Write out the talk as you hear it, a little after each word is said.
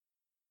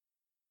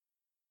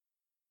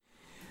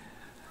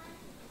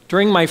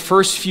During my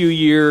first few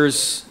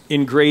years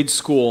in grade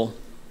school,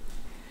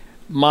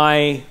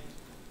 my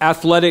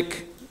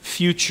athletic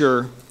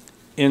future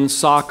in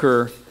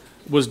soccer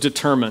was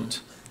determined.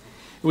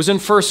 It was in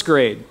first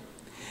grade,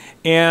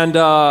 and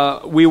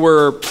we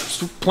were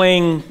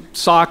playing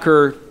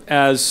soccer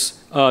as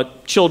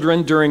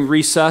children during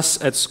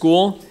recess at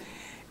school,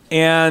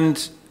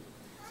 and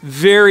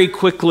very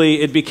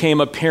quickly it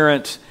became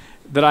apparent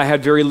that I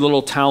had very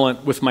little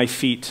talent with my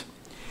feet.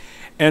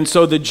 And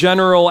so the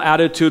general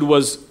attitude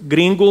was,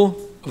 gringo,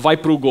 vai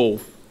pro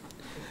gol.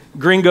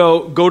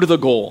 Gringo, go to the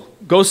goal.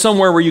 Go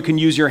somewhere where you can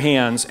use your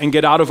hands and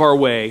get out of our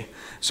way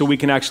so we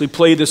can actually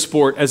play the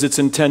sport as it's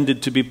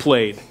intended to be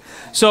played.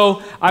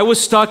 So I was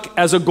stuck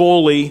as a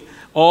goalie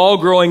all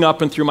growing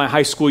up and through my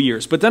high school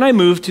years. But then I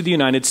moved to the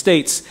United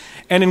States.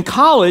 And in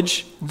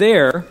college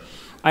there,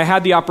 I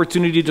had the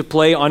opportunity to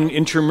play on an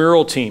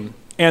intramural team.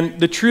 And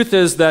the truth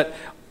is that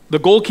the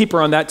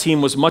goalkeeper on that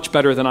team was much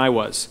better than I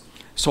was.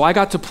 So I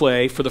got to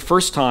play for the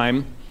first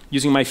time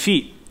using my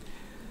feet.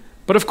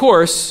 But of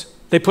course,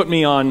 they put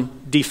me on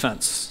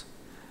defense.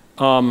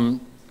 Nobody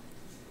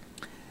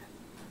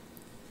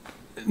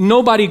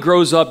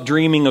grows up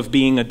dreaming of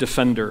being a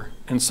defender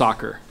in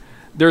soccer.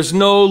 There's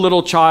no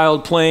little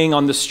child playing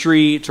on the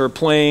street or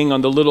playing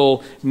on the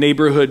little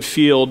neighborhood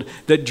field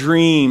that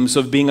dreams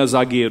of being a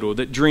zagueiro,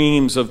 that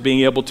dreams of being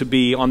able to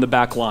be on the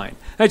back line.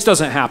 That just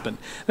doesn't happen.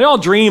 They all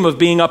dream of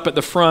being up at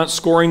the front,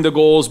 scoring the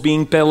goals,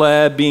 being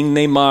Pelé, being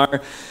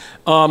Neymar.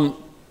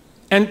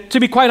 And to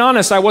be quite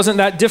honest, I wasn't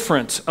that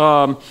different.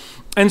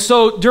 And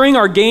so during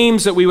our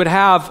games that we would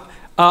have,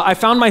 I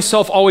found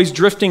myself always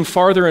drifting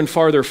farther and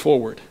farther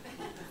forward,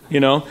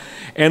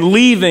 and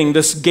leaving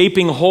this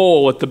gaping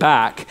hole at the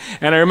back.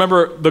 And I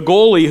remember the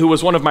goalie, who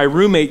was one of my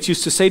roommates,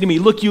 used to say to me,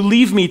 look, you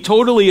leave me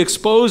totally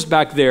exposed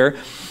back there.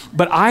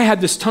 But I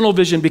had this tunnel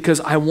vision because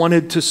I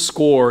wanted to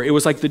score. It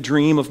was like the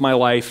dream of my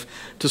life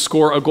to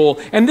score a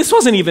goal. And this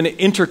wasn't even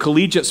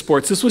intercollegiate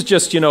sports. This was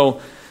just,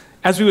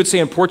 as we would say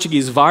in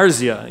Portuguese,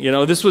 várzea.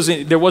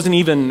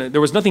 There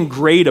was nothing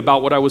great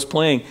about what I was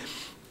playing.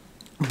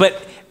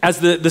 But as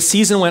the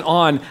season went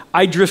on,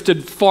 I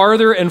drifted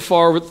farther and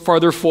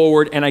farther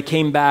forward, and I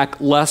came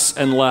back less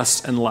and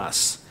less and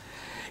less.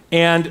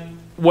 And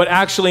what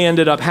actually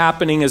ended up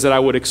happening is that I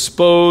would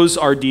expose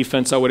our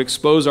defense, I would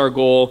expose our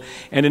goal,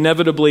 and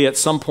inevitably at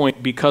some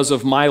point, because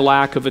of my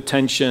lack of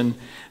attention,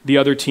 the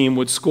other team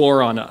would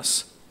score on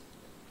us.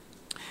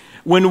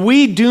 When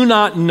we do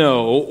not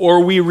know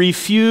or we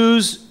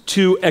refuse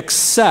to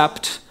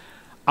accept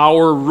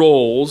our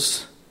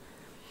roles,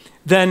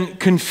 then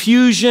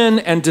confusion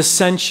and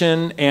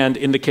dissension, and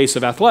in the case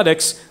of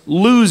athletics,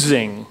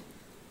 losing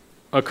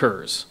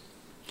occurs.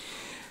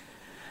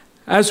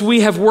 As we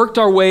have worked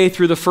our way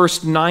through the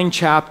first 9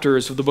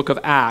 chapters of the book of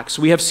Acts,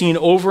 we have seen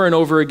over and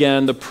over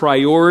again the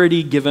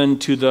priority given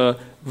to the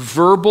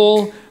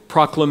verbal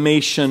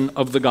proclamation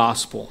of the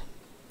gospel.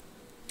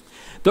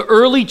 The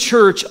early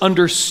church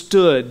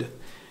understood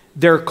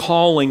their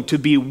calling to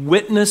be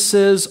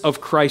witnesses of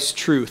Christ's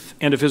truth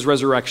and of his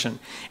resurrection.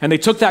 And they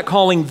took that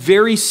calling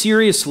very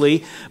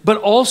seriously, but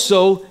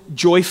also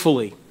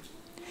joyfully.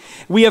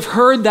 We have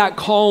heard that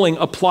calling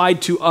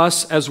applied to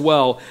us as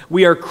well.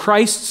 We are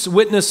Christ's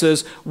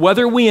witnesses,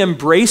 whether we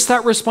embrace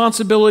that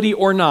responsibility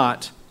or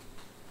not.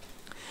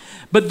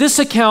 But this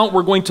account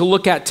we're going to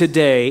look at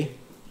today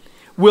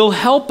will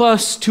help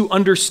us to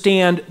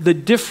understand the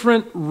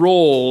different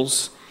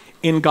roles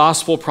in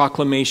gospel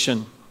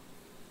proclamation.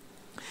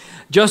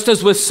 Just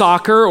as with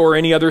soccer or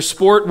any other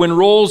sport, when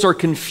roles are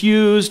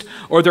confused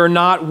or they're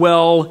not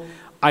well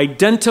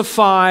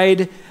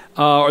identified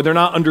or they're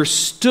not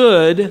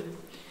understood,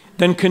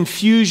 then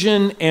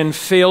confusion and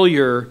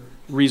failure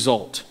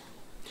result.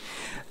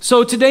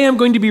 So today I'm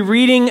going to be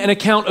reading an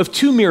account of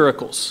 2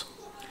 miracles.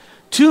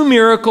 2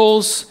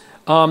 miracles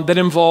that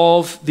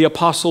involve the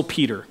Apostle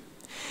Peter.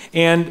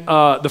 And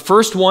the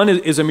first one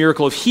is a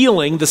miracle of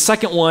healing. The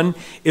second one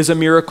is a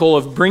miracle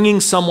of bringing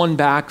someone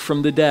back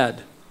from the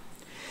dead.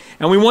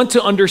 And we want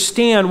to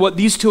understand what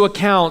these 2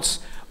 accounts,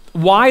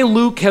 why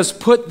Luke has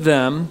put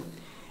them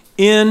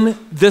in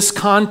this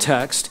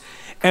context,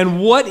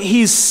 and what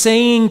he's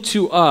saying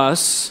to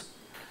us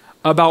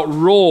about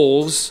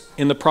roles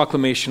in the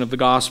proclamation of the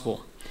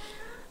gospel.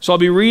 So I'll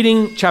be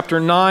reading chapter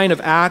 9 of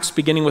Acts,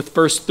 beginning with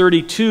verse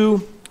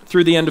 32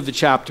 through the end of the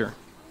chapter.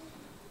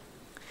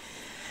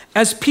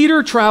 As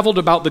Peter traveled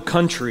about the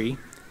country,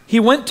 he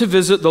went to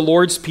visit the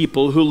Lord's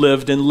people who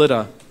lived in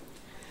Lydda.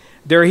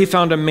 There he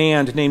found a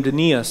man named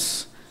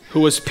Aeneas, who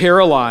was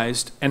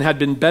paralyzed and had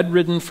been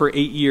bedridden for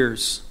 8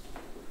 years.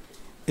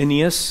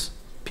 Aeneas,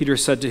 Peter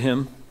said to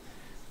him,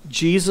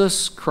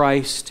 Jesus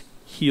Christ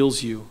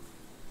heals you.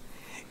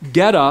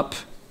 Get up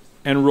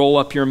and roll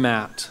up your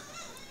mat.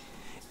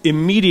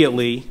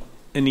 Immediately,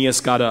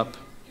 Aeneas got up.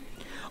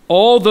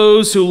 All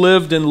those who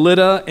lived in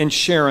Lydda and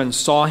Sharon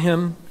saw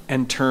him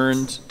and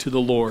turned to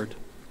the Lord.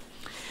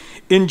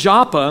 In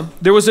Joppa,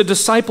 there was a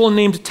disciple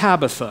named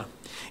Tabitha.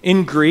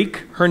 In Greek,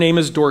 her name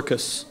is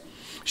Dorcas.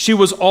 She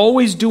was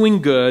always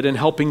doing good and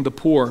helping the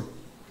poor.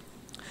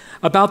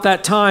 About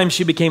that time,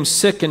 she became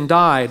sick and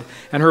died,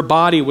 and her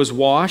body was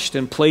washed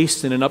and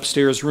placed in an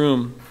upstairs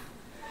room.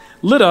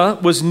 Lydda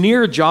was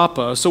near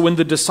Joppa, so when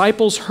the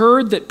disciples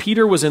heard that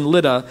Peter was in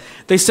Lydda,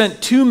 they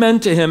sent 2 men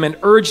to him and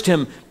urged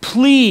him,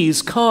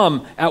 "Please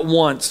come at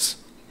once."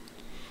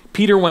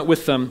 Peter went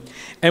with them,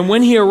 and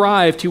when he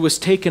arrived, he was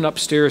taken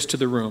upstairs to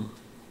the room.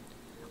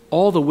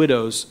 All the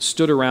widows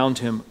stood around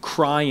him,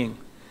 crying,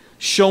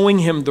 showing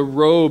him the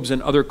robes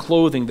and other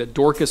clothing that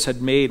Dorcas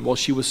had made while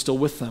she was still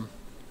with them.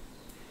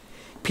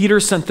 Peter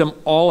sent them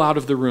all out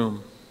of the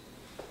room.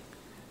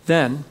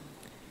 Then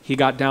he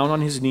got down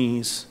on his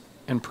knees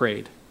and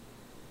prayed.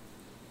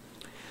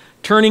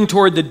 Turning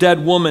toward the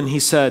dead woman, he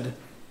said,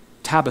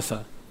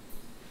 "Tabitha,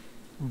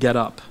 get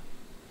up."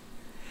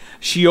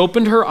 She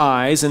opened her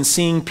eyes, and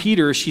seeing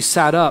Peter, she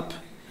sat up.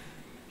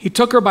 He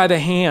took her by the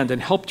hand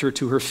and helped her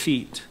to her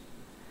feet.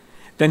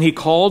 Then he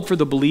called for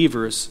the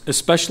believers,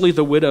 especially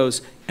the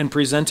widows, and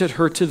presented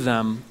her to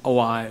them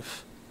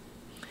alive.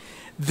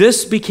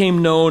 This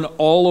became known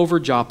all over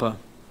Joppa,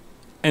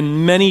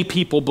 and many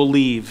people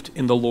believed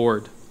in the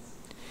Lord.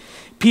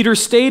 Peter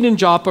stayed in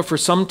Joppa for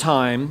some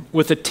time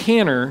with a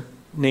tanner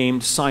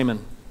named Simon.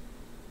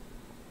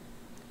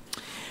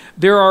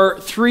 There are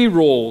 3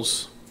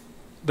 roles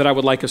that I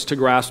would like us to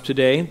grasp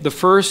today. The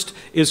first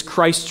is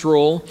Christ's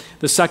role,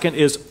 the second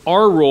is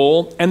our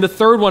role, and the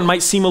third one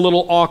might seem a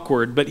little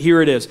awkward, but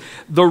here it is.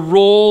 The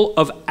role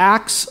of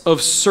acts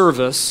of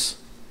service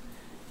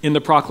in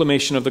the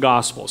proclamation of the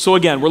gospel. So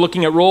again, we're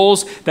looking at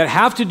roles that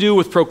have to do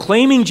with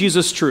proclaiming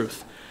Jesus'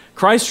 truth.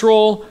 Christ's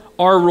role,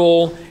 our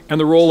role, and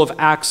the role of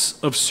acts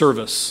of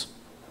service.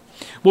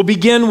 We'll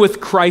begin with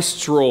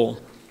Christ's role.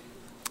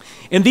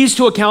 In these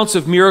 2 accounts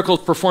of miracles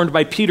performed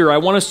by Peter, I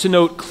want us to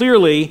note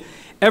clearly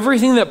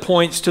everything that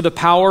points to the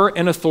power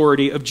and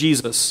authority of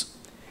Jesus.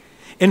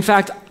 In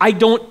fact, I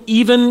don't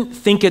even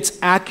think it's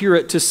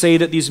accurate to say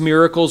that these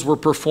miracles were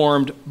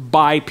performed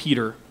by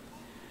Peter.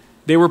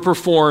 They were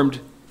performed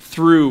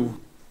through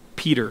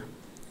Peter.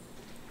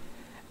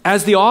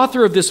 As the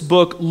author of this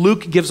book,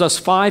 Luke gives us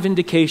 5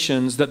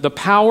 indications that the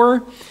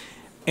power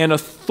and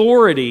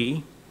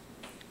authority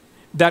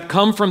that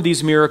come from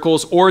these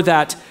miracles, or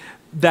that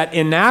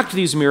enact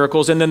these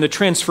miracles, and then the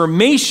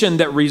transformation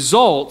that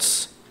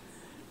results,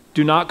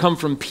 do not come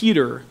from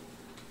Peter,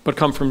 but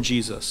come from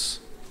Jesus.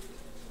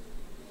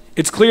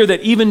 It's clear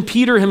that even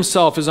Peter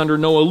himself is under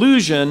no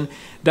illusion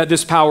that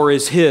this power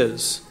is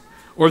his,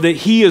 or that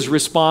he is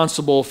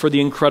responsible for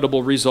the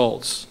incredible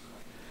results.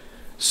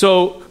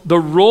 So the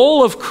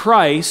role of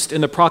Christ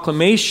in the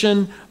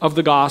proclamation of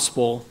the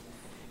gospel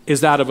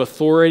is that of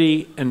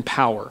authority and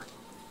power.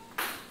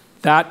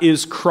 That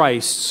is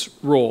Christ's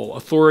role,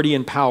 authority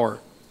and power.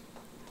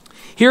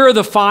 Here are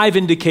the 5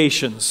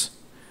 indications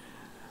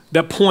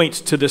that point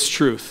to this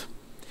truth.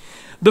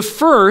 The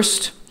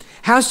first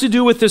has to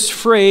do with this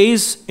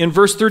phrase in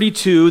verse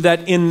 32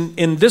 that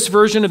in this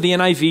version of the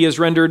NIV is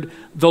rendered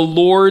the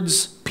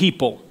Lord's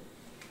people.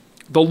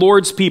 The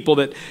Lord's people,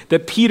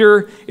 that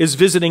Peter is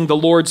visiting the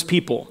Lord's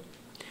people.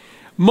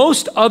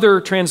 Most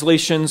other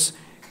translations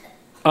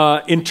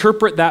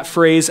interpret that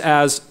phrase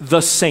as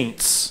the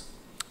saints.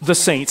 The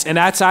saints. And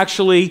that's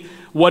actually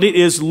what it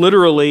is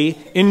literally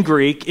in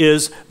Greek,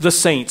 is the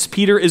saints.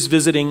 Peter is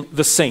visiting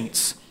the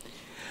saints.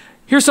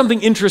 Here's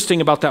something interesting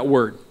about that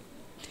word.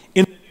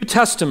 In the New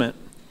Testament,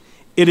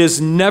 it is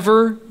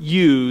never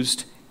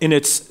used in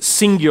its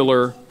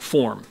singular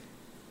form.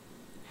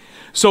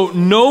 So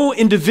no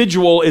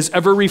individual is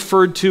ever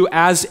referred to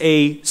as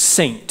a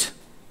saint.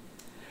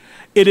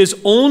 It is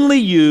only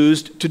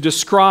used to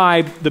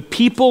describe the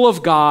people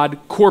of God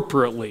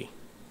corporately.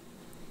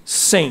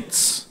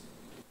 Saints.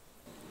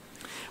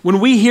 When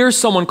we hear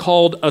someone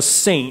called a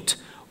saint,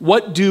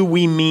 what do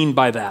we mean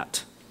by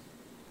that?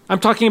 I'm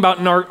talking about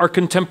in our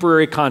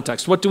contemporary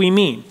context. What do we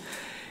mean?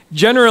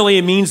 Generally,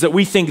 it means that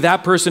we think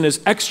that person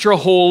is extra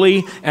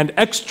holy and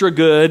extra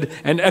good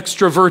and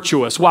extra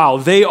virtuous. Wow,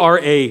 they are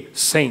a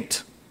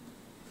saint.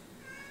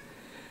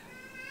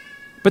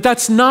 But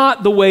that's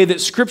not the way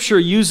that Scripture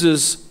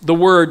uses the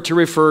word to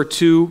refer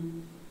to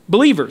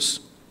believers,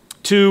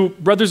 to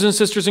brothers and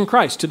sisters in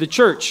Christ, to the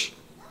church.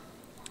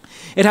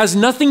 It has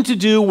nothing to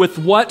do with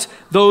what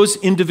those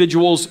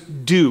individuals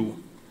do.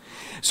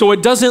 So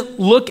it doesn't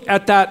look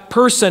at that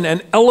person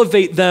and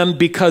elevate them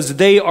because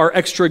they are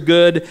extra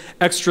good,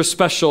 extra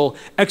special,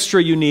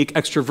 extra unique,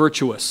 extra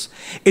virtuous.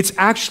 It's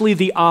actually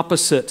the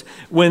opposite.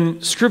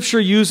 When Scripture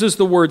uses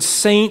the word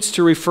saints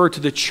to refer to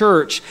the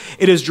church,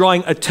 it is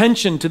drawing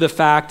attention to the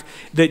fact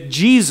that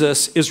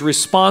Jesus is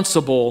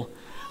responsible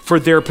for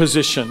their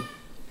position.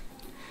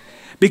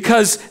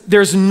 Because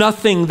there's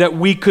nothing that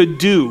we could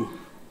do.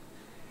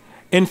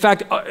 In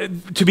fact,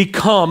 to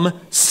become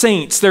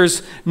saints,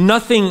 there's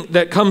nothing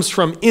that comes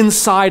from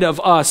inside of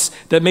us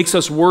that makes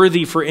us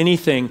worthy for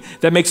anything,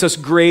 that makes us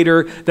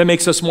greater, that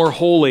makes us more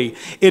holy.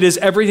 It is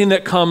everything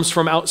that comes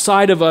from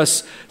outside of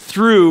us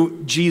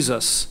through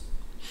Jesus.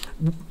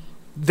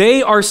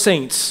 They are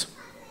saints.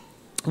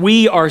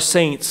 We are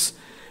saints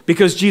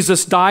because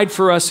Jesus died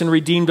for us and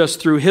redeemed us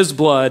through his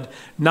blood,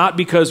 not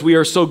because we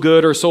are so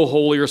good or so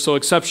holy or so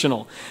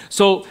exceptional.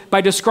 So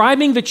by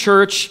describing the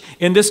church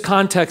in this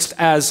context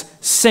as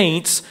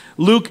saints,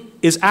 Luke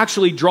is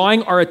actually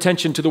drawing our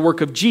attention to the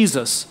work of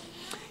Jesus,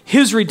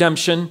 his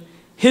redemption,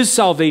 his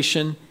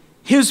salvation,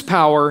 his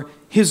power,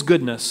 his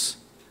goodness,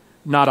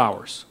 not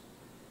ours.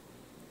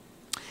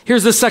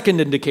 Here's the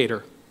second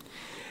indicator.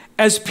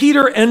 As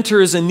Peter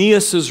enters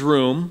Aeneas'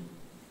 room,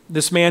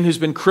 this man who's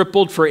been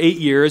crippled for 8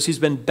 years, he's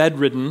been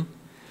bedridden,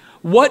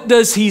 what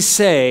does he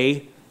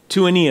say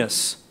to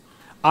Aeneas?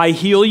 I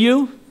heal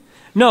you?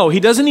 No, he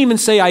doesn't even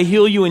say, I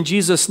heal you in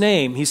Jesus'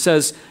 name. He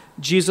says,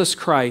 Jesus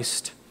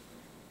Christ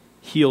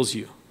heals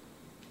you.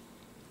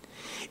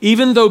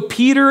 Even though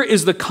Peter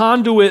is the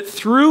conduit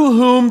through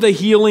whom the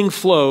healing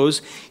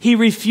flows, he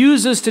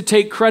refuses to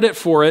take credit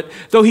for it,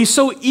 though he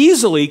so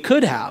easily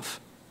could have.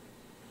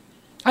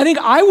 I think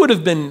I would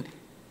have been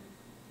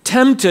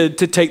tempted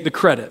to take the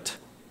credit,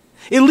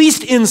 at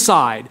least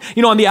inside.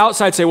 You know, on the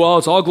outside say, well,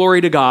 it's all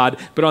glory to God,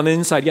 but on the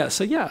inside,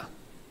 yeah,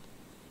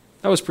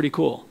 that was pretty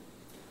cool.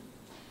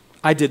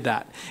 I did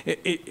that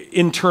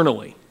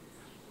internally.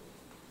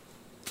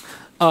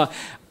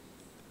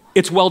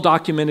 It's well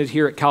documented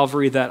here at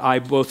Calvary that I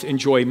both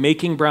enjoy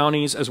making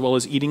brownies as well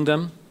as eating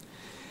them.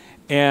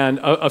 And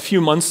a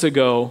few months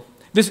ago,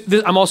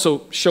 I'm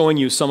also showing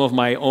you some of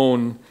my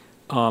own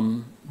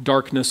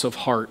darkness of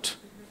heart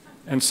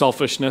and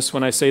selfishness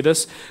when I say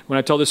this, when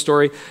I tell this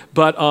story.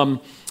 But I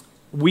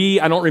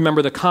don't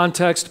remember the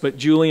context, but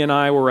Julie and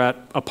I were at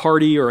a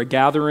party or a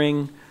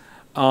gathering,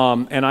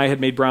 and I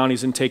had made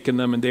brownies and taken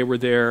them, and they were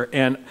there.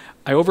 And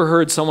I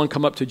overheard someone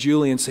come up to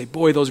Julie and say,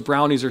 boy, those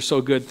brownies are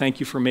so good.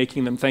 Thank you for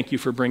making them. Thank you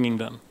for bringing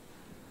them.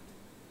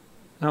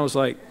 And I was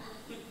like,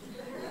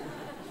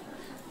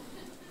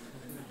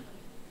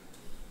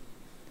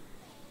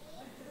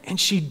 and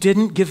she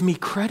didn't give me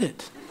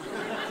credit.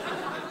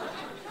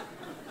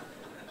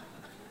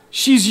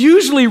 She's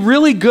usually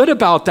really good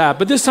about that,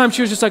 but this time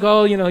she was just like,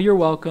 oh, you're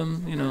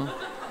welcome,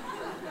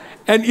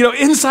 And,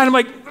 inside I'm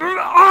like,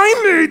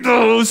 I made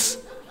those.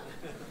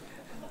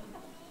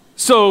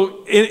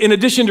 So in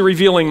addition to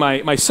revealing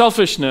my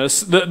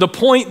selfishness, the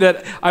point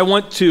that I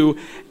want to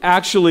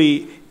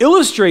actually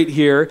illustrate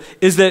here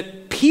is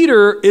that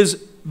Peter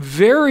is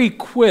very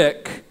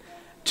quick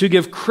to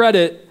give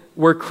credit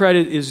where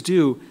credit is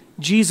due.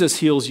 Jesus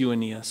heals you,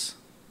 Aeneas.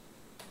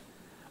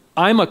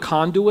 I'm a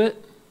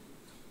conduit.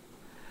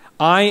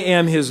 I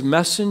am his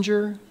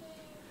messenger.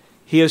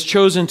 He has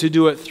chosen to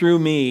do it through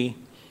me,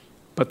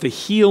 but the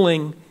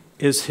healing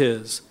is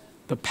his.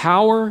 The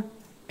power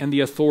and the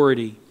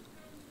authority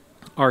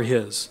are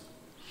his.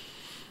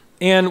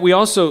 And we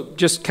also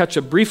just catch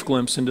a brief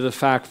glimpse into the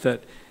fact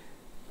that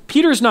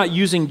Peter's not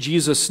using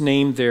Jesus'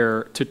 name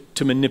there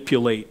to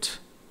manipulate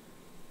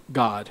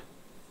God.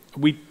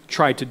 We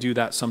try to do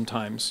that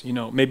sometimes.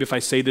 Maybe if I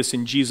say this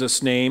in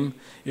Jesus' name,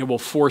 it will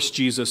force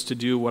Jesus to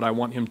do what I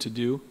want him to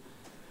do.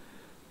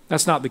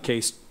 That's not the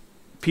case.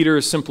 Peter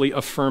is simply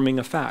affirming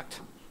a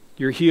fact.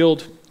 You're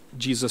healed.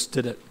 Jesus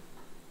did it.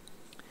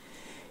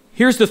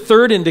 Here's the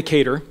third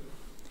indicator.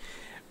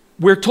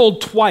 We're told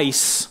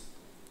twice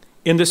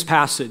in this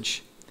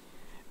passage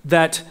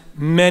that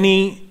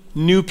many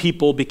new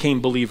people became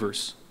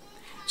believers.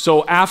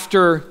 So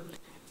after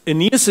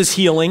Aeneas'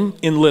 healing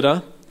in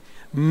Lydda,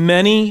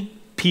 many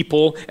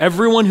people,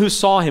 everyone who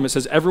saw him, it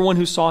says everyone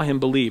who saw him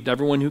believed.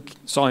 Everyone who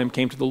saw him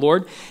came to the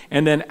Lord.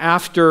 And then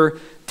after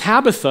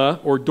Tabitha,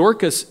 or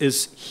Dorcas,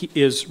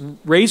 is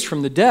raised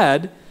from the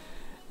dead,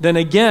 then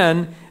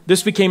again,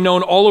 this became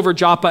known all over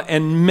Joppa,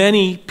 and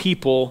many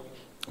people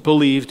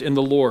believed in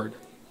the Lord.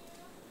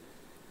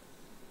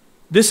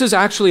 This is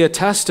actually a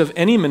test of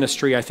any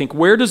ministry, I think.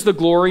 Where does the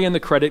glory and the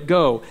credit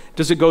go?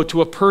 Does it go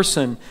to a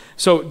person?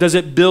 So does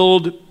it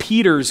build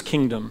Peter's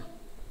kingdom?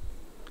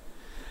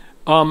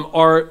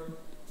 Are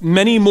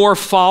many more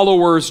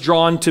followers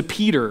drawn to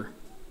Peter?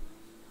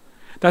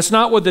 That's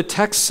not what the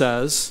text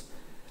says.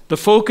 The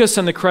focus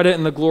and the credit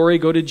and the glory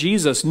go to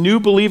Jesus. New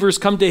believers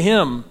come to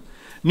him.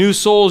 New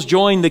souls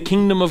join the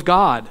kingdom of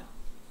God.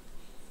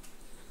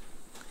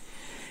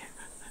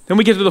 Then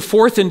we get to the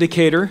fourth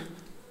indicator.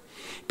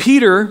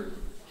 Peter,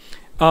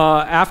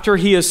 after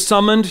he is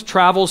summoned,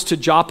 travels to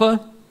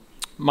Joppa,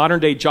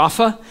 modern-day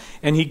Jaffa,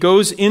 and he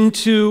goes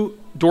into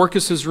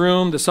Dorcas's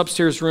room, this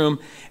upstairs room,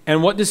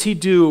 and what does he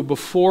do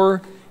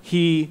before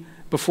she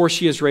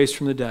is raised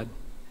from the dead?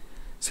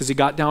 It says he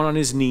got down on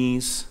his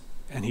knees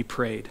and he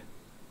prayed.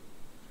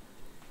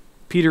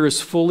 Peter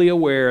is fully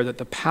aware that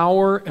the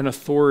power and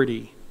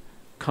authority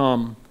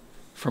come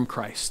from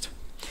Christ.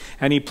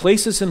 And he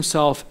places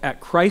himself at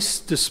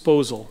Christ's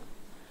disposal.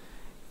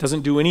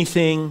 Doesn't do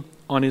anything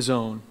on his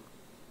own.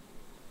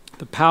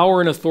 The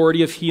power and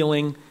authority of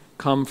healing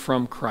come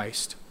from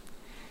Christ.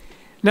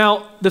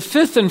 Now, the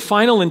fifth and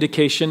final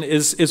indication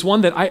is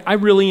one that I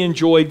really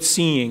enjoyed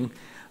seeing,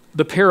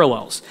 the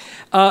parallels.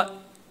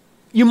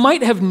 You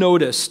might have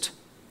noticed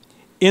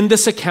in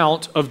this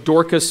account of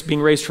Dorcas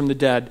being raised from the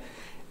dead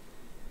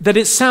that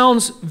it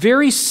sounds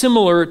very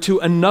similar to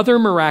another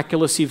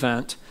miraculous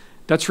event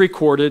that's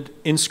recorded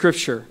in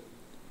Scripture.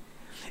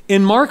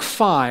 In Mark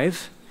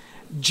 5,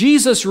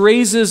 Jesus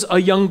raises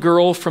a young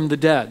girl from the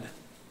dead.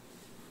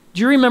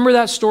 Do you remember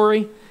that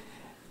story?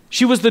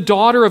 She was the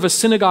daughter of a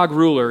synagogue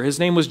ruler. His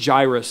name was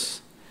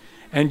Jairus.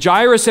 And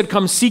Jairus had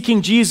come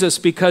seeking Jesus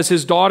because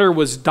his daughter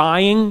was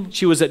dying.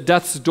 She was at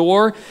death's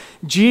door.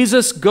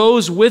 Jesus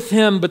goes with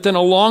him, but then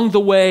along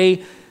the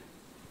way,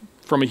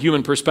 from a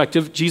human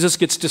perspective, Jesus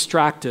gets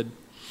distracted.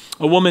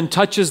 A woman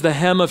touches the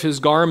hem of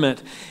his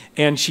garment,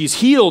 and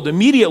she's healed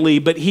immediately,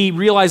 but he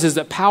realizes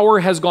that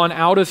power has gone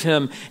out of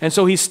him, and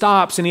so he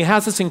stops, and he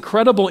has this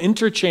incredible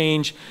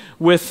interchange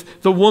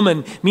with the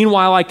woman.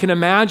 Meanwhile, I can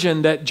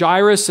imagine that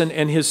Jairus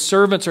and his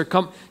servants are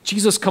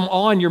Jesus, come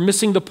on, you're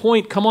missing the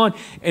point, come on.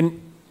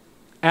 And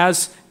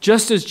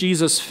just as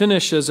Jesus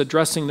finishes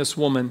addressing this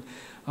woman,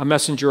 a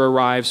messenger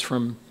arrives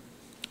from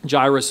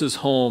Jairus'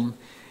 home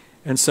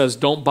and says,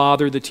 don't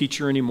bother the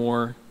teacher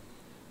anymore,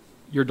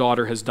 your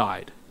daughter has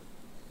died.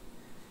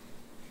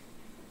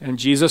 And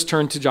Jesus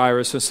turned to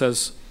Jairus and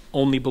says,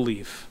 only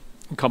believe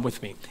and come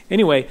with me.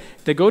 Anyway,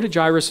 they go to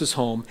Jairus'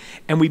 home,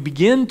 and we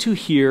begin to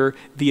hear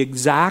the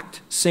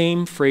exact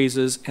same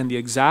phrases and the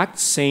exact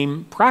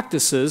same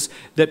practices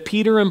that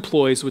Peter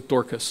employs with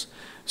Dorcas.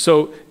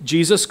 So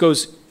Jesus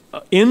goes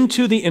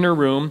into the inner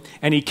room,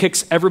 and he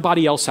kicks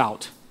everybody else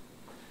out.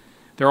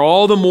 There are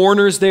all the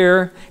mourners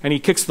there, and he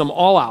kicks them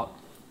all out.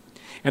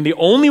 And the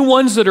only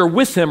ones that are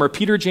with him are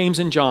Peter, James,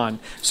 and John.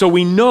 So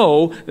we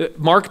know,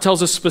 Mark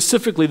tells us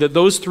specifically that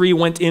those three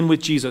went in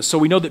with Jesus. So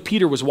we know that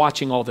Peter was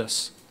watching all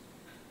this.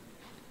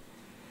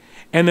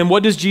 And then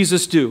what does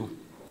Jesus do?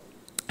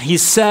 He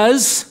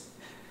says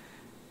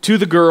to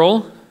the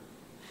girl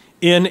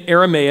in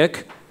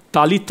Aramaic,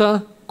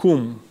 Talitha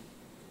kum,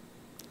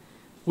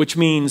 which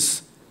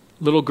means,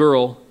 little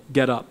girl,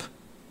 get up.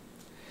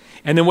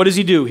 And then what does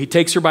he do? He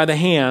takes her by the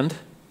hand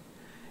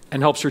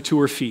and helps her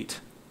to her feet.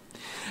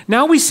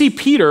 Now we see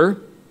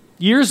Peter,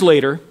 years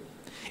later,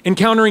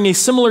 encountering a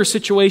similar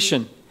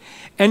situation.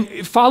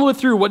 And follow it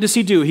through. What does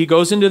he do? He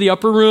goes into the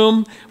upper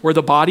room where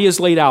the body is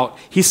laid out.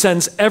 He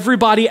sends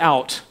everybody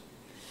out.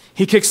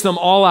 He kicks them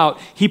all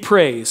out. He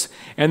prays.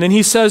 And then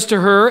he says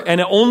to her, and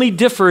it only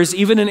differs,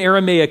 even in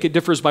Aramaic, it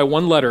differs by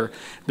one letter.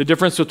 The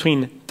difference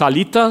between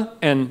Talitha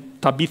and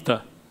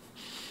Tabitha.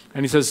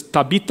 And he says,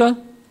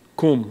 Tabitha,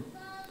 kum.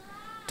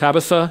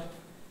 Tabitha,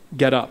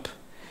 get up.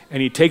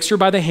 And he takes her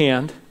by the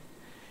hand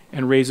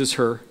and raises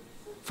her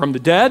from the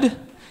dead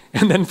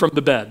and then from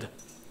the bed.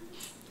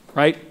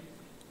 Right?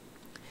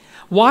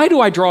 Why do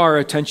I draw our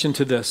attention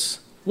to this?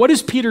 What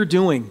is Peter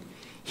doing?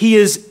 He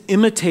is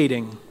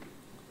imitating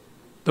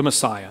the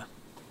Messiah.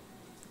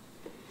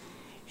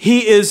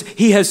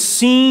 He has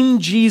seen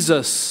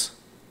Jesus,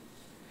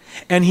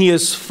 and he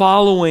is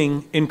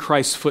following in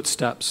Christ's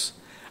footsteps.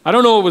 I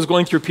don't know what was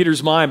going through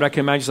Peter's mind, but I can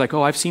imagine he's like,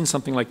 oh, I've seen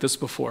something like this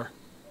before.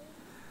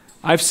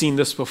 I've seen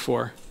this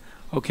before.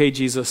 Okay,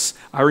 Jesus,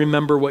 I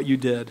remember what you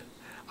did.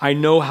 I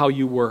know how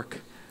you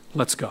work.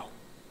 Let's go.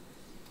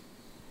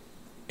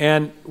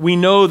 And we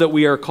know that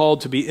we are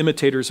called to be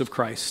imitators of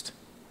Christ.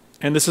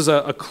 And this is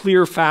a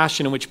clear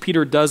fashion in which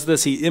Peter does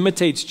this. He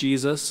imitates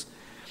Jesus.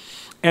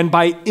 And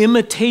by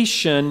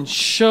imitation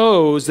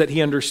shows that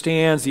he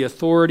understands the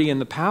authority and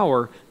the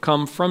power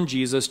come from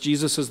Jesus.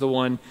 Jesus is the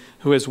one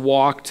who has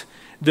walked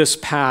this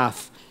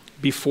path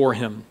before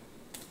him.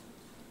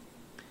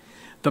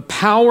 The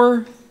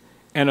power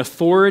and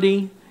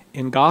authority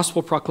in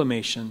gospel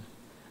proclamation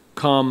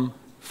come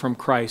from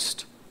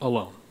Christ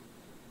alone.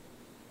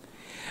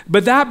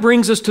 But that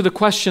brings us to the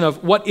question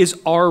of what is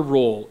our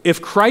role?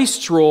 If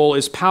Christ's role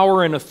is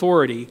power and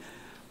authority,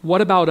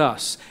 what about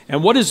us?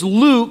 And what is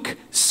Luke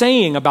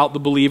saying about the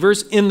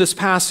believers in this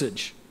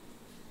passage?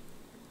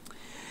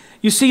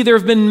 You see, there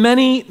have been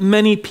many,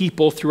 many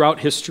people throughout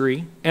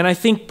history, and I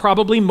think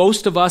probably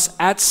most of us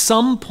at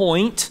some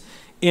point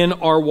in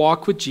our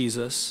walk with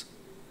Jesus,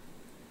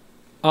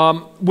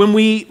 when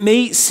we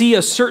may see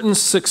a certain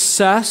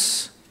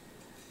success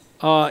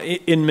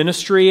in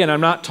ministry, and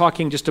I'm not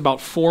talking just about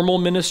formal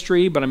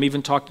ministry, but I'm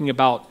even talking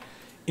about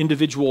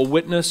individual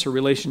witness or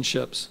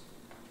relationships.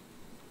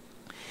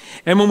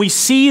 And when we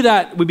see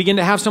that, we begin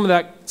to have some of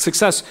that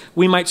success,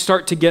 we might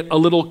start to get a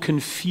little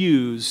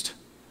confused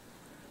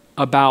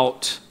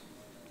about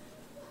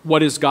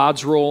what is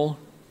God's role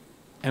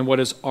and what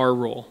is our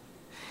role.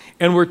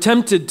 And we're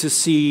tempted to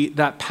see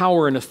that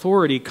power and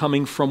authority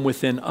coming from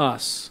within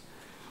us,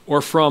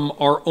 or from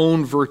our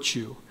own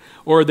virtue,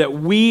 or that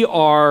we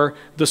are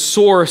the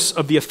source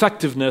of the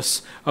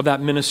effectiveness of that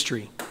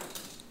ministry.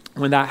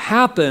 When that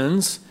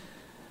happens,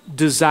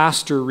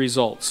 disaster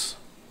results.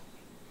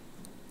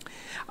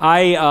 I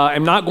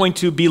am not going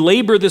to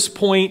belabor this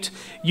point.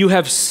 You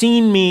have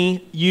seen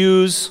me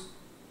use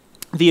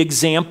the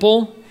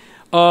example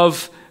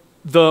of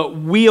the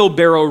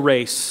wheelbarrow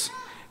race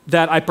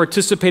that I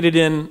participated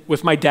in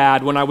with my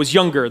dad when I was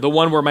younger, the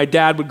one where my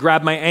dad would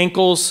grab my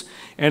ankles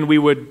and we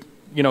would,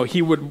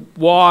 he would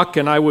walk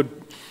and I would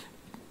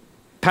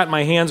patting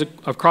my hands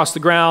across the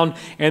ground,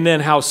 and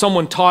then how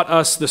someone taught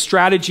us the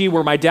strategy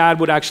where my dad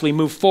would actually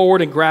move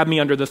forward and grab me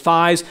under the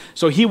thighs.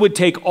 So he would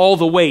take all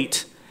the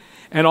weight,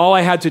 and all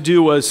I had to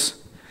do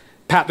was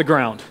pat the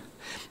ground.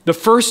 The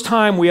first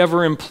time we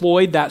ever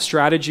employed that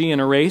strategy in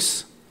a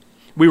race,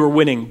 we were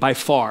winning by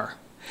far.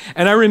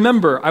 And I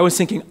remember I was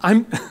thinking,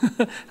 I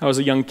was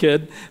a young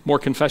kid, more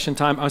confession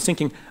time. I was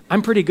thinking,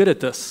 I'm pretty good at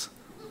this.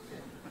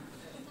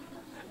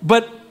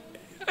 But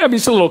I mean,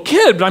 it's a little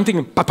kid, but I'm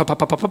thinking,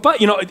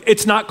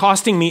 it's not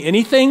costing me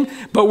anything,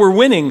 but we're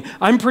winning.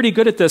 I'm pretty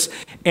good at this.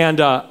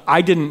 And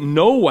I didn't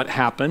know what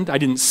happened. I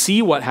didn't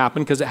see what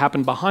happened because it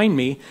happened behind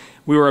me.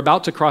 We were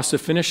about to cross the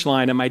finish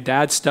line, and my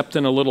dad stepped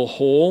in a little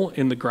hole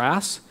in the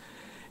grass,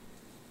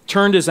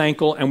 turned his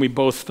ankle, and we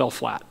both fell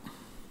flat.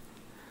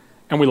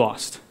 And we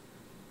lost.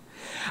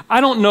 I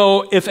don't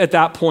know if at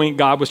that point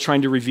God was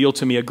trying to reveal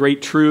to me a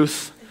great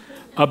truth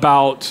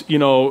about,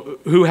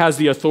 who has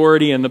the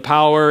authority and the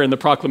power and the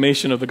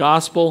proclamation of the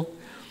gospel.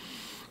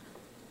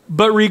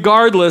 But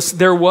regardless,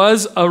 there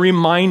was a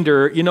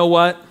reminder, you know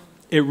what?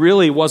 It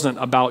really wasn't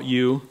about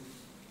you.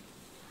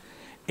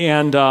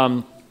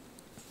 And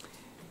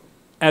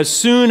as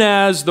soon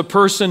as the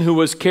person who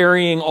was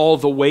carrying all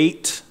the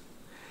weight,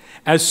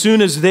 as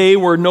soon as they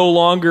were no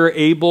longer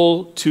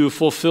able to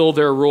fulfill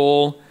their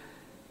role,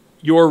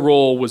 your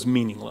role was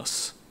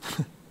meaningless.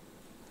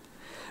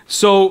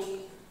 So,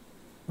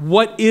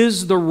 what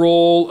is the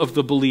role of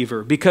the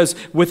believer? Because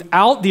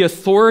without the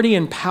authority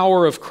and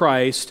power of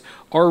Christ,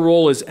 our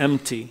role is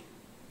empty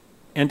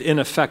and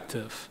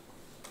ineffective.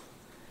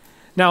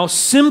 Now,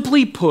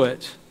 simply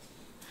put,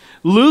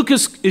 Luke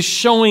is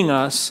showing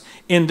us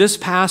in this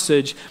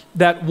passage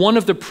that one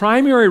of the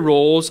primary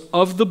roles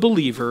of the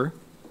believer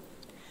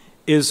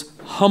is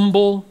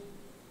humble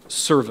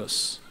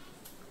service.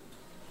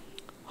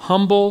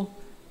 Humble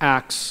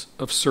acts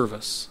of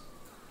service.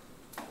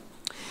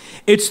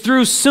 It's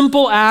through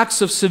simple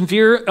acts of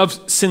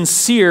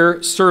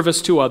sincere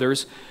service to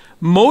others,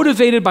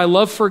 motivated by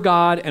love for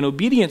God and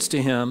obedience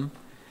to Him,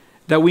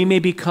 that we may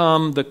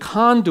become the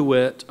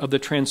conduit of the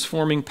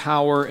transforming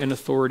power and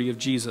authority of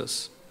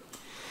Jesus.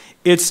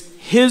 It's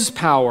His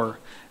power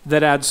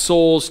that adds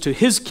souls to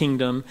His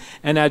kingdom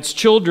and adds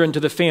children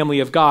to the family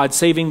of God,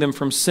 saving them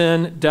from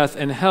sin, death,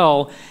 and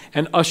hell,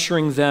 and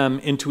ushering them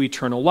into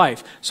eternal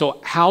life.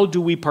 So how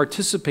do we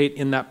participate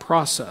in that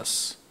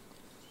process?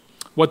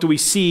 What do we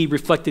see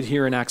reflected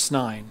here in Acts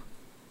 9?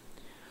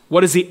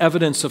 What is the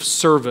evidence of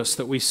service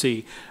that we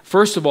see?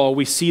 First of all,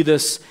 we see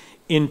this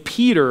in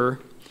Peter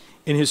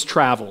in his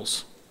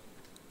travels.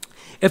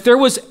 If there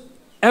was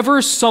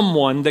ever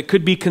someone that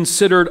could be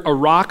considered a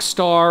rock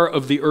star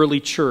of the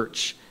early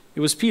church, it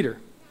was Peter.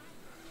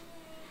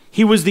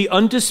 He was the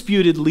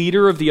undisputed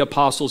leader of the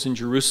apostles in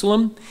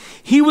Jerusalem.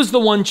 He was the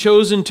one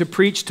chosen to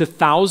preach to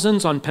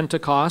thousands on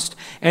Pentecost.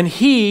 And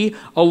he,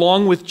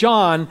 along with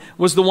John,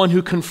 was the one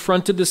who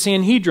confronted the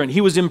Sanhedrin.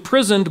 He was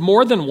imprisoned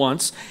more than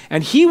once,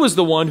 and he was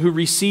the one who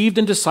received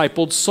and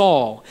discipled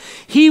Saul.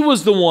 He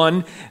was the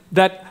one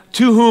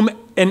to whom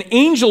an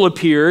angel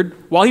appeared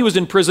while he was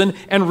in prison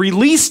and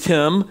released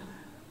him,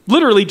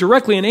 literally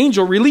directly an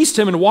angel released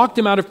him and walked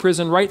him out of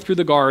prison right through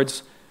the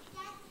guards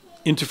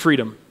into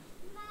freedom.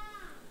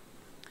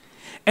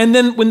 And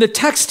then when the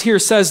text here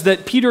says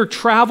that Peter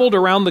traveled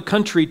around the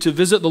country to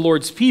visit the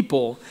Lord's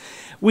people,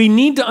 we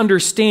need to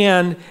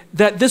understand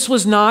that this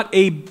was not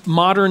a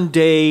modern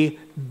day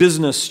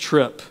business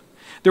trip.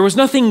 There was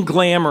nothing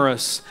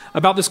glamorous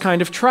about this kind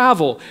of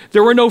travel.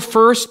 There were no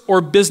first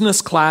or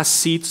business class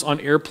seats on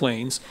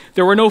airplanes.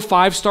 There were no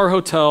five-star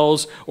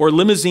hotels or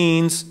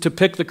limousines to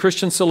pick the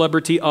Christian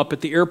celebrity up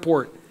at the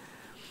airport.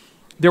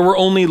 There were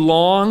only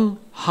long,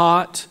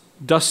 hot,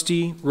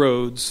 dusty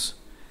roads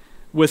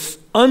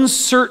with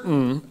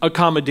uncertain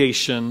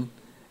accommodation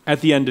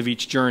at the end of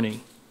each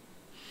journey.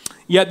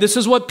 Yet this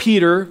is what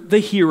Peter, the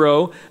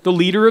hero, the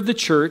leader of the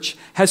church,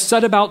 has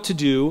set about to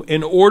do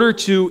in order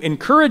to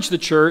encourage the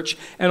church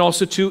and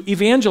also to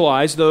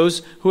evangelize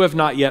those who have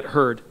not yet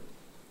heard.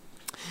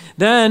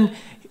 Then,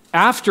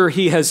 after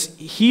he has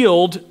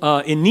healed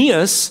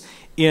Aeneas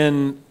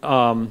in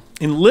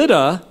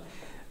Lydda,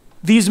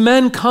 these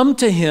men come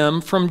to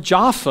him from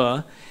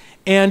Jaffa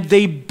and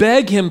they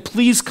beg him,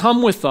 please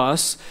come with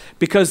us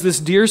because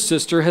this dear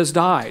sister has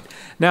died.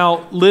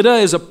 Now, Lydda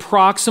is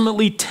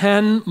approximately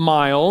 10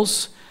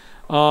 miles,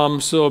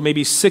 so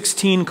maybe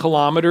 16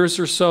 kilometers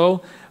or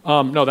so.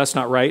 No, that's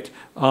not right.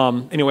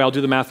 Anyway, I'll do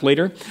the math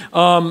later.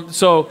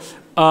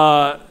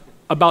 About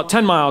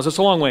 10 miles, that's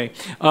a long way,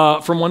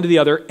 from one to the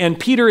other. And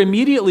Peter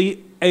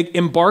immediately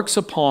embarks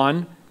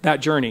upon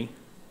that journey.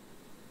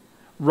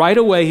 Right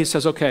away, he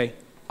says, okay,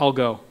 I'll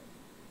go.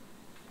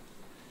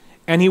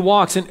 And he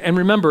walks, and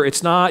remember,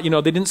 it's not, they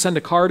didn't send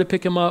a car to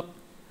pick him up.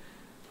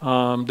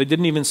 They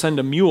didn't even send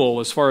a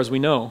mule, as far as we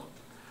know.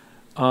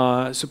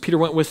 So Peter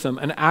went with them,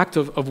 an act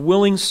of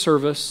willing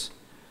service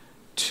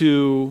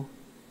to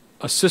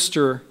a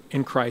sister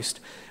in Christ.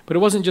 But it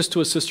wasn't just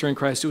to a sister in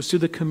Christ, it was to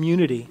the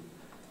community.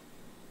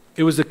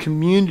 It was the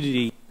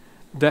community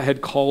that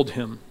had called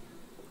him.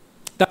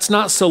 That's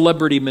not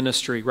celebrity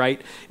ministry, right?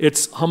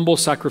 It's humble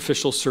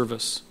sacrificial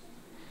service.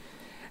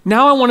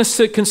 Now I want us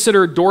to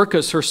consider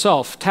Dorcas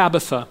herself,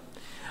 Tabitha.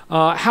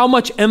 How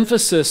much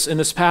emphasis in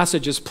this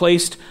passage is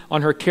placed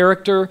on her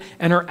character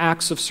and her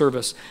acts of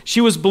service.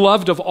 She was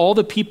beloved of all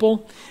the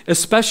people,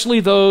 especially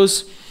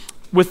those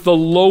with the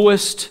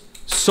lowest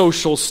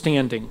social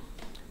standing,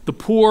 the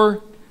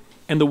poor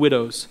and the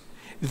widows.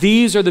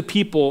 These are the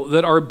people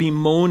that are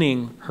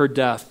bemoaning her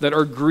death, that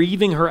are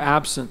grieving her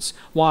absence.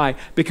 Why?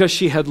 Because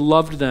she had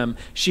loved them,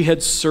 she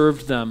had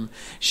served them,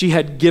 she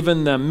had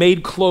given them,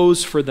 made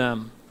clothes for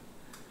them.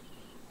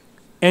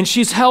 And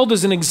she's held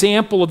as an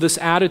example of this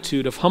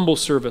attitude of humble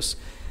service.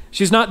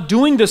 She's not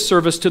doing this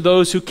service to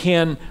those who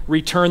can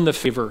return the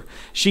favor.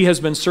 She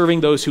has been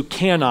serving those who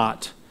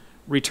cannot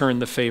return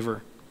the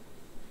favor.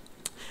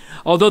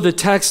 Although the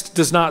text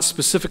does not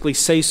specifically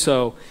say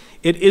so,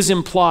 it is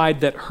implied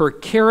that her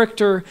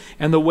character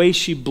and the way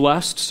she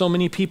blessed so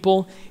many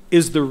people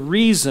is the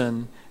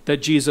reason that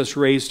Jesus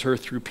raised her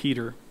through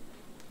Peter.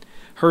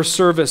 Her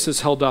service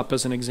is held up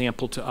as an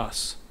example to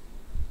us.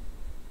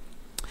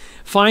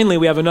 Finally,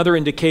 we have another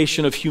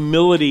indication of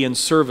humility and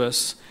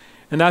service,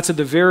 and that's at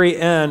the very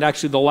end,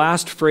 actually the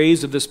last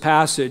phrase of this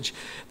passage,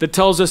 that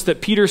tells us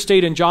that Peter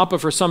stayed in Joppa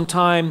for some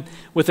time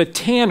with a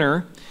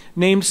tanner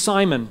named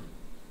Simon.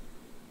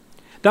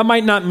 That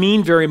might not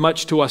mean very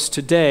much to us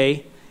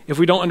today if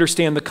we don't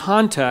understand the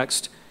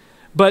context,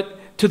 but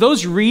to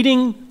those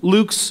reading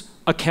Luke's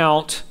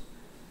account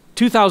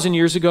 2,000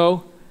 years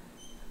ago,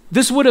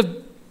 this would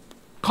have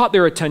caught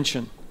their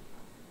attention.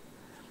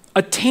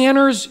 A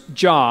tanner's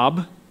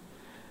job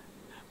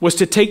was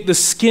to take the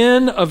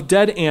skin of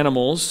dead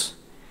animals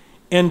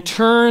and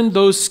turn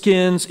those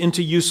skins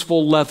into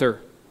useful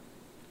leather.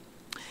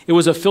 It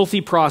was a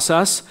filthy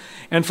process,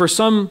 and for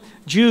some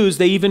Jews,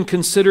 they even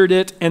considered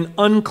it an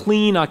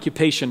unclean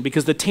occupation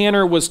because the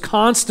tanner was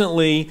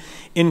constantly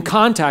in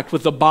contact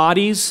with the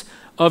bodies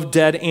of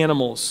dead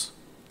animals.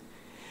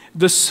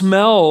 The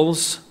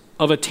smells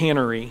of a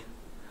tannery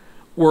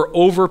were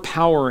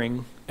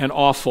overpowering and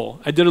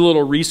awful. I did a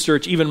little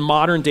research. Even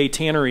modern day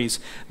tanneries,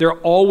 they're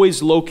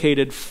always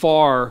located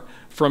far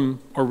from,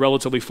 or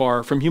relatively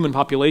far from, human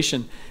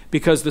population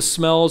because the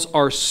smells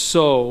are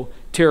so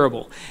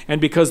terrible and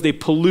because they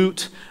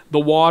pollute the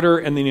water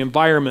and the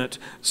environment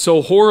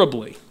so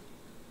horribly.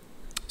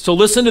 So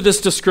listen to this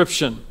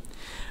description.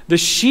 The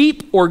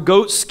sheep or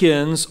goat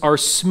skins are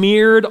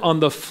smeared on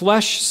the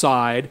flesh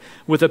side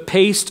with a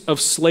paste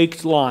of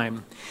slaked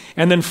lime,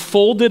 and then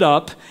folded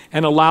up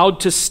and allowed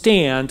to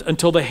stand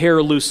until the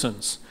hair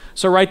loosens.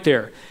 So right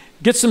there,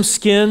 get some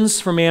skins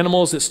from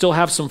animals that still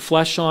have some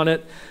flesh on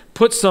it,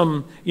 put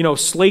some,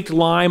 slaked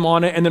lime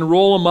on it, and then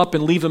roll them up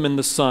and leave them in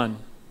the sun.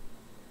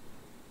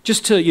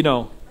 Just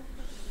to,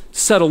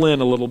 settle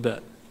in a little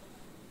bit.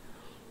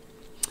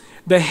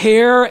 The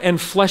hair and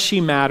fleshy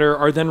matter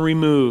are then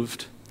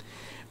removed.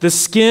 The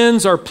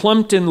skins are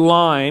plumped in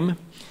lime,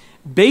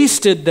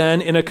 basted then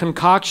in a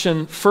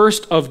concoction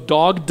first of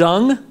dog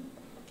dung,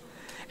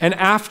 and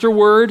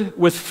afterward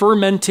with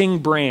fermenting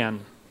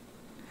bran.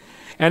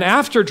 And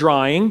after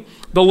drying,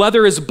 the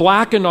leather is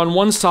blackened on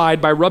one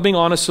side by rubbing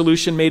on a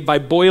solution made by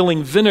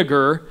boiling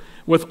vinegar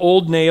with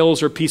old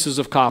nails or pieces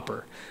of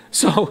copper.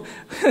 So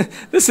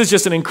this is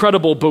just an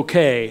incredible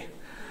bouquet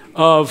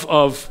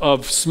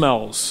of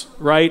smells,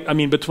 right? I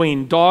mean,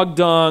 between dog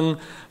dung,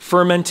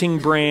 fermenting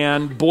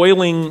bran,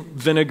 boiling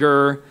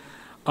vinegar,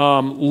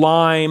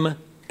 lime,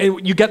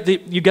 and you get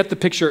the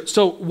picture.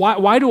 So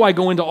why do I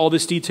go into all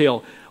this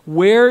detail?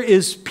 Where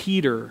is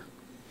Peter,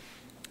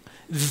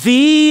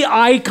 the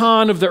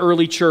icon of the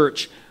early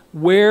church?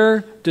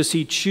 Where does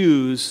he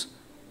choose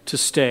to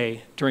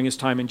stay during his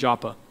time in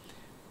Joppa?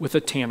 With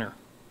a tanner.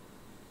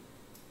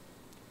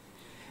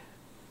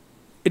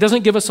 It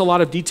doesn't give us a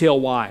lot of detail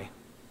why.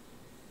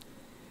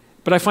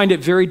 But I find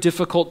it very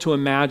difficult to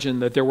imagine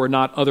that there were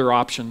not other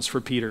options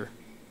for Peter.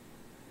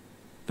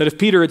 That if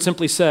Peter had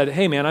simply said,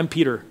 hey man, I'm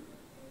Peter.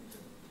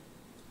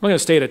 I'm not going to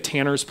stay at a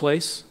tanner's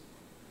place.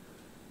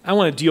 I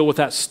want to deal with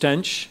that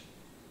stench.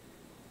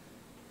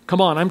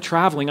 Come on, I'm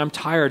traveling. I'm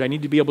tired. I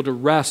need to be able to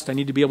rest. I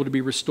need to be able to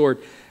be restored.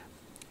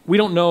 We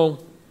don't know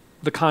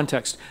the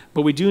context,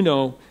 but we do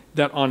know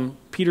that on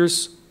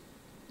Peter's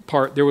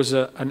part, there was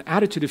an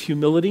attitude of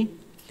humility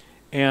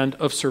and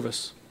of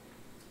service,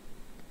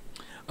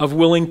 of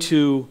willing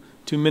to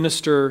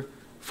minister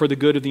for the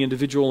good of the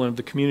individual and of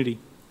the community.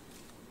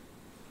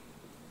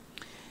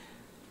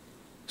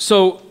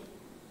 So,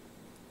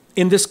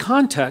 in this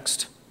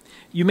context,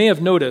 you may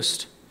have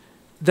noticed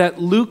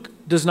that Luke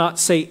does not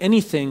say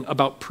anything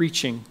about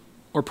preaching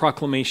or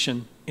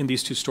proclamation in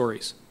these two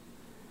stories.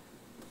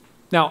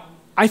 Now,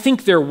 I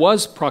think there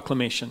was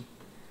proclamation.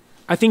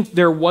 I think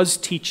there was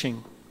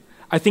teaching.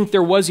 I think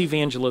there was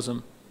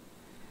evangelism.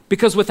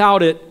 Because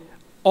without it,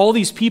 all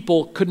these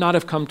people could not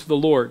have come to the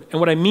Lord. And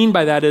what I mean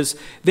by that is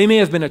they may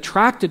have been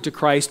attracted to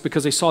Christ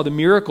because they saw the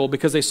miracle,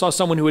 because they saw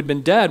someone who had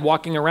been dead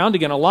walking around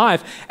again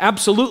alive.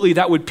 Absolutely,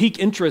 that would pique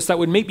interest. That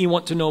would make me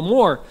want to know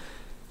more.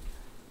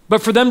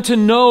 but for them to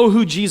know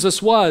who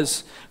Jesus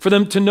was, for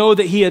them to know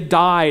that he had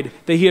died,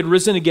 that he had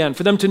risen again,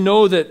 for them to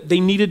know that they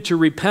needed to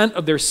repent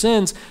of their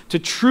sins to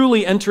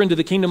truly enter into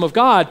the kingdom of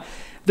God,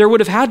 there would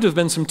have had to have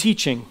been some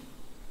teaching.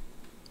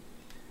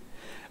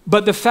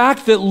 But the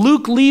fact that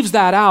Luke leaves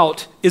that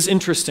out is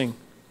interesting.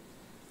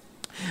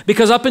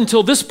 Because up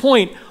until this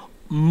point,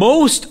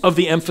 most of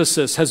the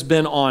emphasis has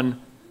been on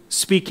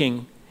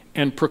speaking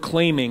and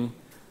proclaiming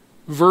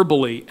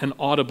verbally and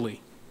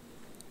audibly.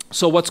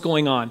 So what's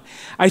going on?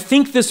 I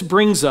think this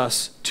brings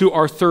us to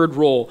our third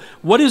role.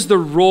 What is the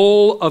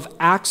role of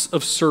acts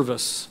of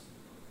service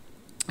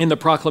in the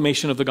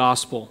proclamation of the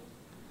gospel?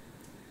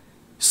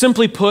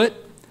 Simply put,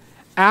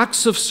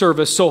 acts of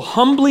service, so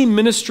humbly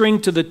ministering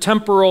to the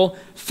temporal,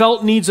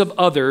 felt needs of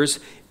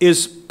others,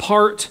 is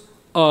part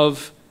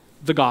of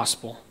the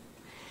gospel.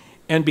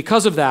 And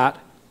because of that,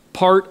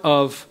 part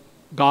of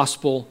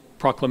gospel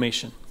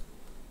proclamation.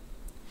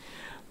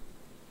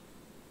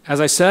 As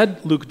I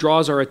said, Luke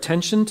draws our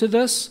attention to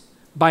this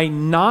by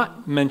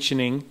not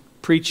mentioning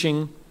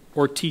preaching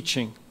or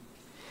teaching.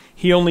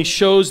 He only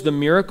shows the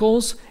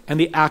miracles and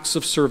the acts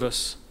of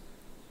service.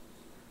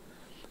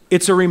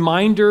 It's a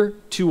reminder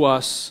to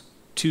us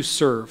to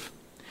serve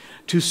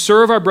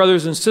our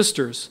brothers and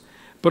sisters,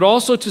 but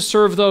also to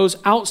serve those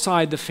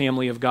outside the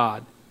family of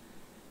God.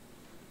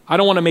 I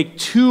don't want to make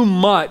too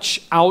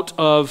much out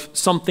of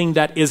something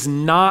that is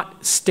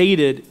not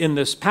stated in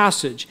this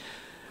passage.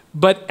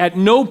 But at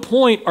no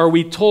point are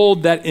we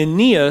told that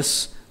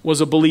Aeneas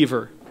was a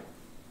believer.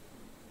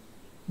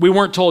 We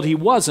weren't told he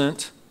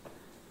wasn't,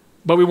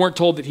 but we weren't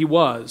told that he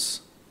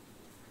was.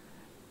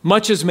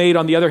 Much is made,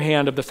 on the other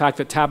hand, of the fact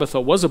that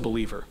Tabitha was a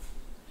believer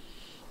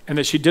and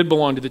that she did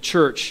belong to the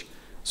church.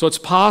 So it's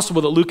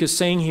possible that Luke is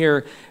saying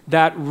here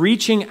that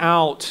reaching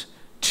out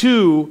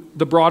to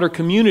the broader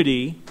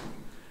community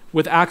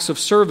with acts of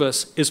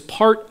service is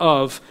part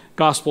of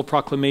gospel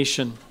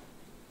proclamation.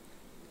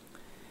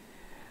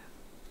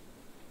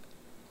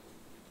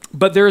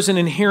 But there is an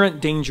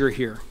inherent danger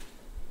here.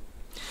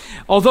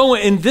 Although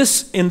in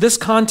this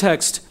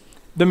context,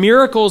 the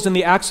miracles and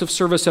the acts of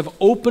service have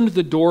opened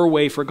the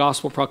doorway for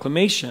gospel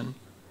proclamation,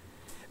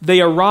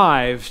 they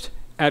arrived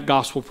at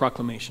gospel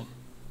proclamation.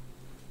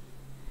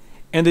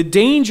 And the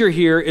danger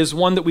here is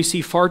one that we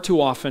see far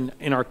too often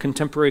in our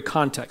contemporary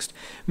context.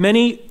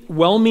 Many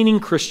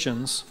well-meaning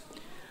Christians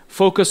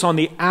focus on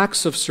the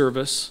acts of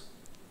service,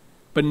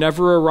 but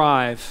never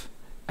arrive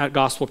at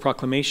gospel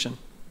proclamation.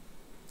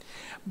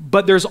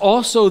 But there's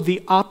also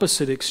the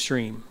opposite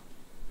extreme.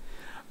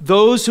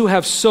 Those who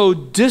have so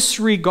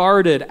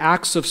disregarded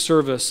acts of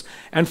service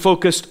and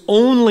focused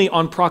only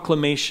on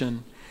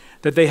proclamation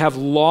that they have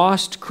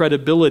lost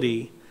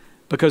credibility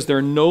because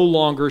they're no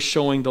longer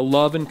showing the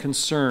love and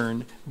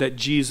concern that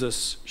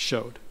Jesus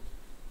showed.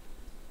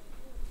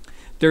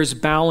 There's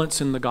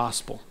balance in the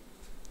gospel.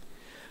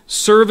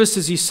 Service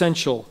is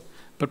essential,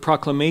 but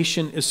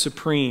proclamation is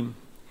supreme.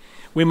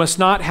 We must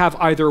not have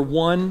either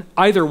one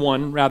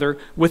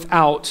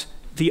without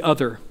the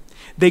other.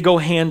 They go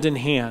hand in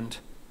hand.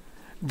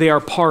 They are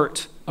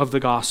part of the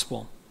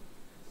gospel.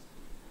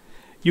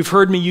 You've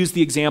heard me use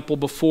the example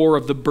before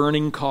of the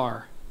burning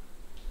car.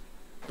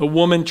 The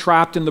woman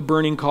trapped in the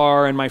burning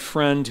car and my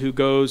friend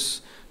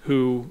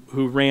who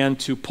ran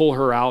to pull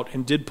her out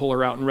and did pull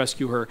her out and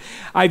rescue her.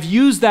 I've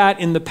used that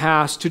in the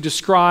past to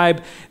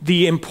describe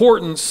the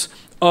importance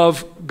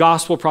of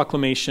gospel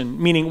proclamation,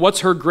 meaning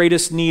what's her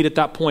greatest need at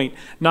that point?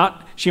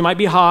 Not, she might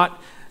be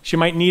hot, she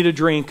might need a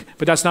drink,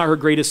 but that's not her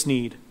greatest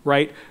need,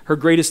 right? Her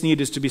greatest need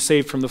is to be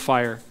saved from the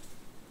fire.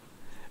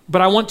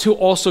 But I want to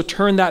also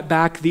turn that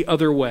back the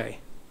other way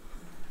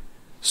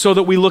so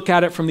that we look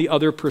at it from the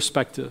other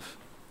perspective,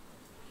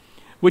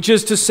 which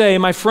is to say,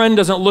 my friend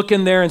doesn't look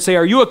in there and say,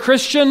 "Are you a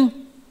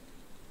Christian?"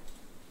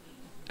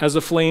 as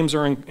the flames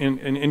are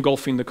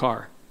engulfing the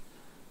car.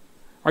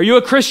 "Are you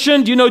a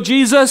Christian? Do you know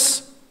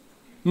Jesus?"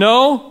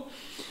 No?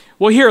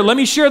 Well, here, let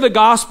me share the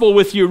gospel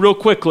with you real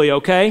quickly,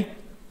 okay?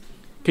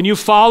 Can you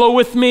follow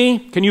with me?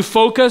 Can you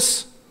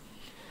focus?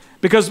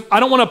 Because I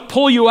don't want to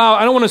pull you out.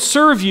 I don't want to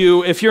serve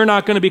you if you're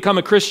not going to become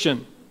a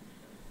Christian.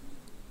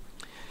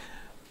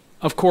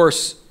 Of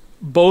course,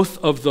 both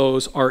of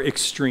those are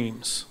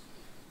extremes.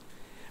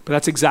 But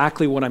that's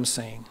exactly what I'm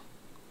saying.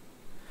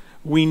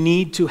 We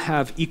need to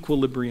have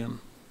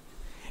equilibrium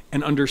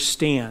and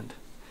understand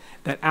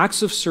that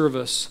acts of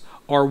service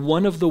are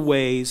one of the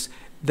ways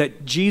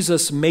that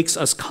Jesus makes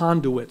us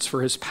conduits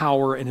for his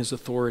power and his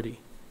authority.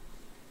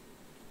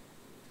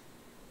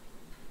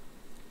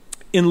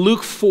 In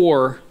Luke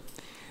 4,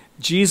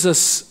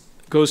 Jesus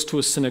goes to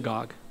a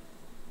synagogue.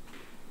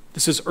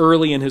 This is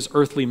early in his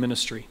earthly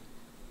ministry.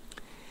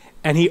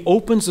 And he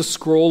opens a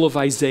scroll of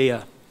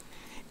Isaiah,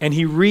 and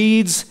he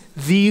reads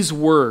these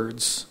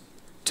words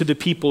to the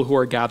people who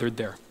are gathered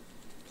there.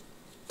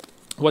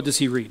 What does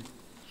he read?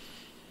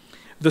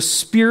 "The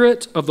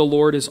Spirit of the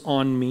Lord is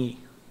on me,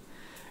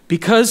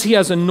 because he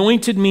has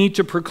anointed me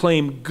to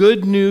proclaim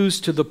good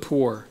news to the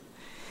poor.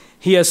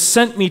 He has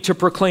sent me to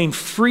proclaim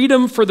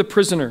freedom for the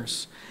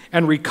prisoners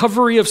and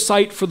recovery of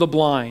sight for the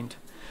blind,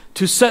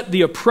 to set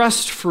the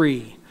oppressed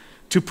free,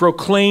 to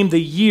proclaim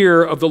the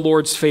year of the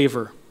Lord's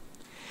favor.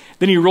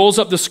 Then he rolls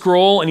up the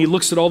scroll and he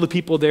looks at all the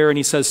people there and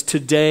he says,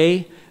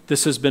 today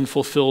this has been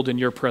fulfilled in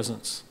your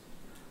presence.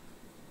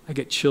 I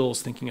get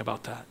chills thinking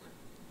about that.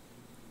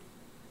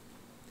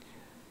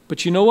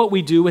 But you know what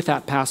we do with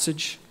that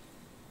passage?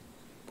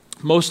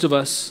 Most of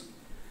us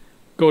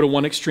go to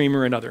one extreme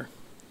or another.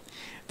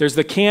 There's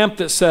the camp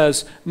that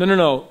says,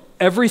 no,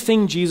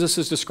 everything Jesus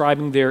is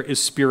describing there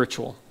is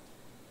spiritual.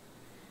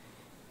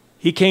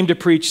 He came to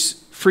preach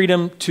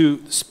freedom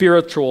to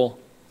spiritual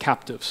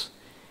captives.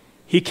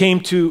 He came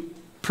to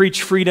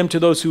preach freedom to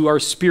those who are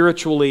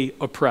spiritually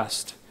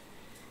oppressed.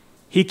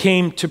 He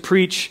came to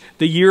preach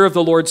the year of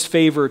the Lord's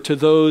favor to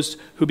those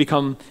who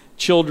become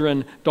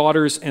children,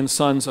 daughters, and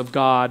sons of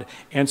God,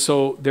 and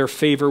so their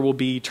favor will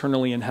be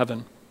eternally in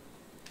heaven.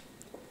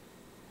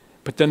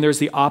 But then there's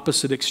the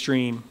opposite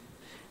extreme,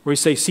 where we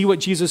say, see what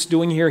Jesus is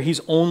doing here?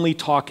 He's only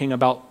talking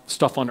about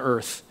stuff on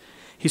earth.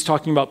 He's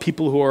talking about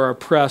people who are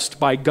oppressed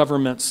by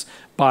governments,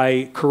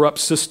 by corrupt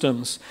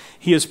systems.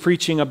 He is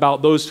preaching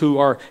about those who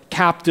are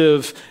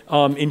captive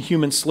in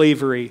human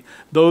slavery,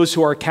 those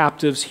who are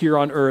captives here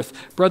on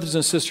earth. Brothers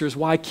and sisters,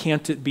 why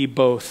can't it be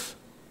both?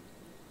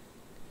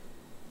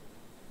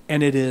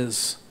 And it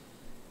is.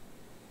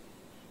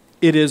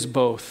 It is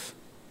both.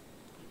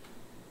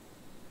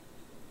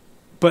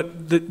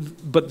 But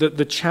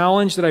the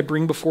challenge that I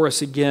bring before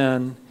us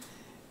again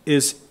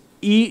is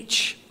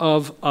each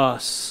of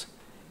us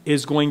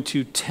is going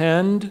to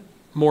tend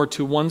more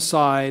to one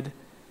side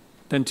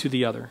than to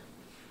the other.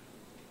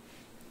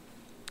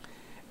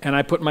 And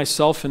I put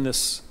myself in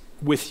this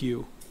with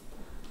you.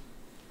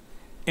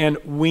 And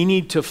we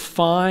need to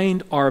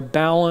find our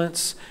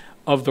balance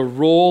of the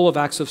role of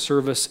acts of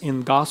service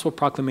in gospel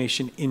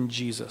proclamation in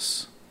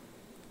Jesus.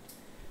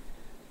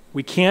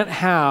 We can't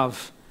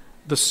have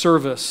the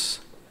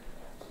service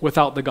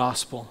without the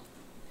gospel.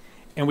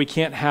 And we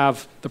can't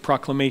have the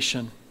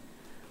proclamation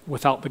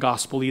without the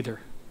gospel either,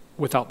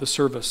 without the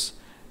service.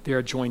 They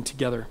are joined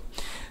together.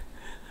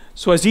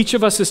 So as each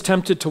of us is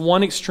tempted to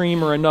one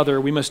extreme or another,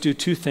 we must do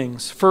two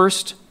things.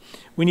 First,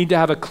 we need to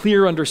have a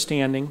clear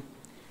understanding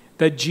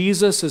that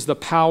Jesus is the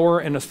power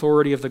and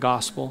authority of the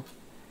gospel,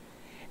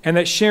 and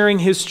that sharing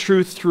his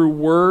truth through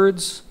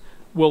words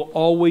will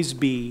always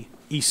be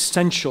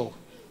essential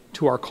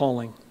to our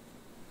calling.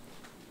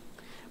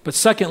 But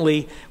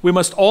secondly, we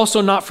must also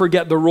not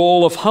forget the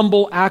role of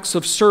humble acts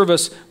of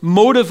service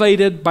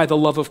motivated by the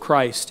love of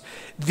Christ.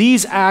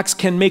 These acts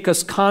can make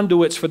us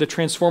conduits for the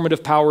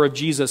transformative power of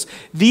Jesus.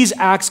 These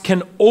acts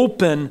can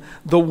open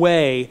the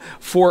way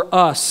for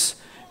us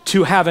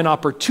to have an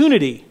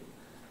opportunity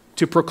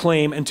to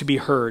proclaim and to be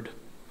heard.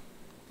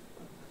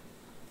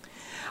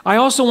 I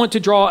also want to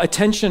draw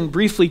attention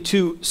briefly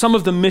to some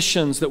of the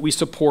missions that we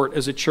support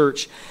as a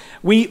church.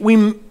 We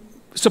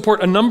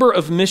support a number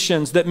of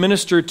missions that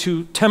minister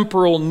to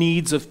temporal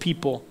needs of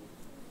people.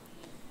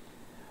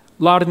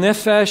 Lar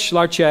Nefesh,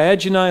 Lar Tia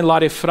Edna, and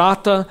Lar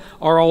Efrata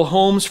are all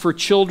homes for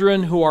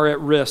children who are at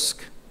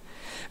risk.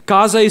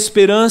 Casa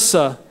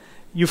Esperança,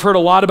 you've heard a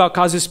lot about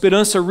Casa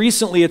Esperança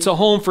recently. It's a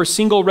home for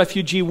single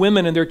refugee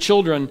women and their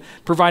children,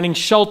 providing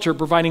shelter,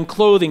 providing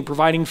clothing,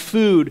 providing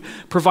food,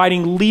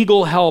 providing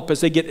legal help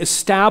as they get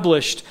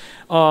established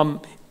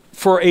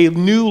for a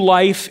new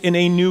life in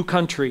a new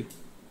country.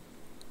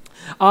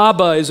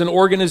 ABBA is an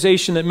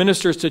organization that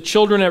ministers to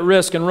children at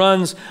risk and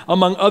runs,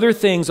 among other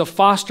things, a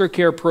foster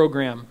care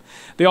program.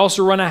 They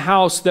also run a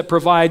house that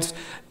provides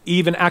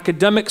even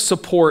academic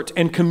support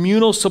and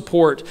communal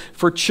support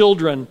for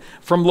children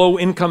from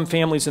low-income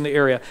families in the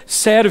area.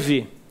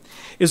 Servi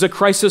is a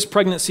crisis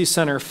pregnancy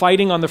center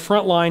fighting on the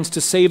front lines to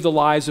save the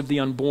lives of the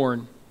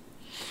unborn.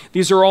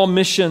 These are all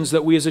missions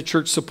that we as a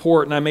church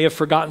support, and I may have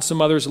forgotten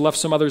some others, left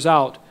some others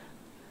out.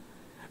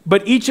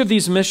 But each of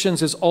these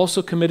missions is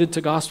also committed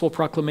to gospel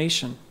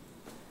proclamation.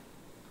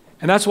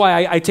 And that's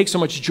why I take so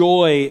much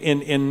joy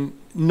in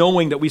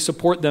knowing that we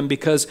support them,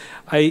 because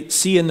I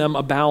see in them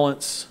a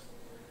balance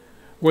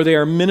where they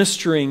are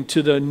ministering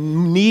to the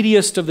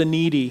neediest of the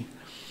needy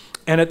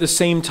and at the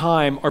same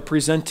time are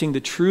presenting the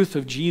truth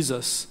of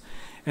Jesus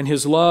and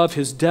his love,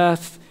 his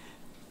death,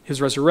 his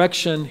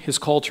resurrection, his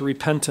call to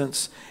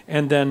repentance,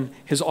 and then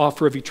his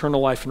offer of eternal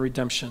life and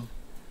redemption.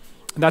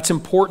 And that's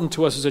important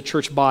to us as a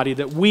church body,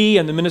 that we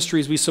and the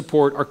ministries we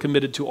support are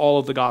committed to all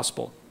of the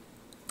gospel.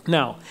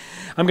 Now,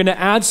 I'm going to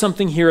add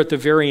something here at the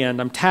very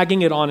end. I'm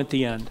tagging it on at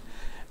the end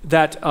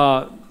that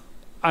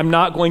I'm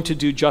not going to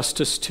do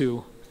justice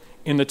to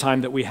in the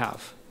time that we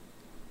have.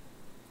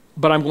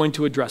 But I'm going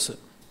to address it.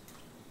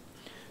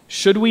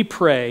 Should we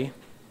pray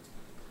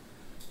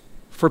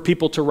for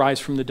people to rise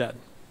from the dead?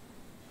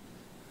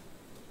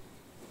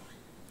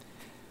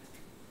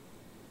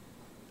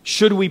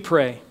 Should we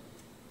pray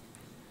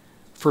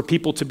for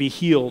people to be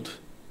healed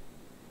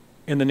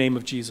in the name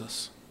of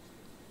Jesus?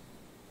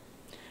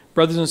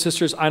 Brothers and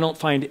sisters, I don't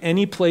find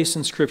any place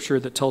in Scripture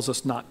that tells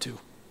us not to.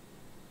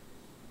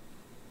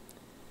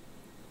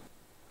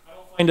 I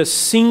don't find a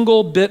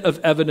single bit of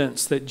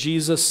evidence that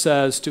Jesus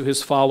says to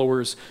his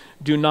followers,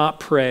 do not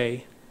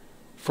pray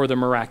for the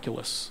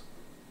miraculous.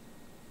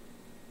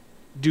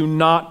 do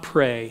not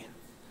pray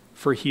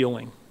for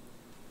healing.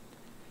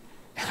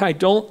 And I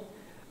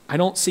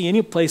don't see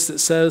any place that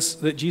says,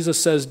 that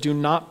Jesus says, do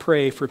not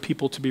pray for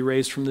people to be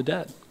raised from the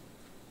dead.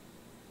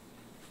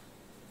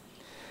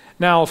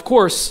 Now, of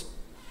course,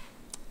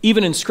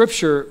 even in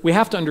Scripture, we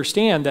have to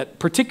understand that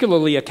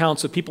particularly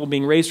accounts of people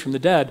being raised from the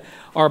dead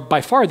are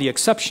by far the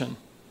exception.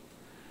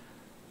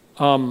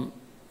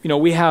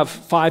 We have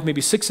 5,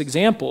 maybe 6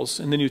 examples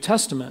in the New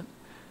Testament.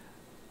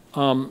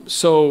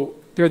 So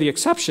they're the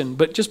exception,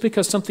 but just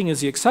because something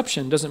is the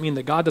exception doesn't mean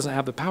that God doesn't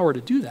have the power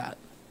to do that.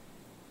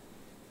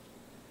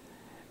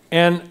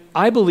 And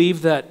I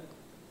believe that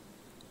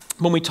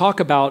when we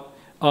talk about,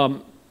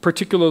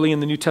 particularly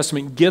in the New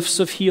Testament, gifts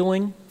of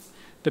healing,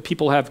 that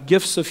people have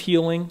gifts of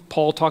healing,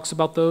 Paul talks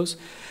about those.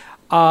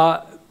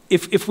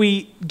 If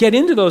we get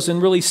into those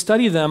and really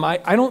study them,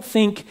 I don't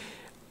think,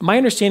 my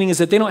understanding is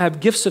that they don't have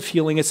gifts of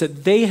healing. It's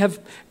that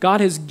God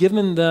has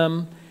given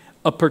them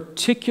a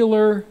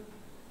particular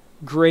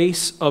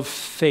grace of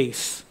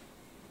faith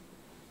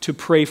to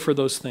pray for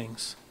those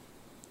things.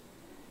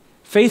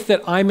 Faith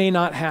that I may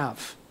not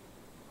have.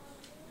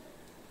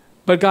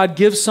 But God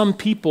gives some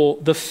people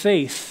the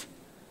faith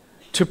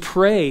to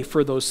pray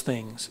for those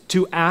things,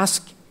 to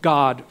ask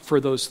God for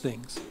those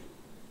things.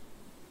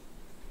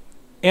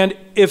 And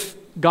if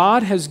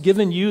God has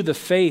given you the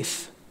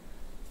faith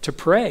to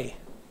pray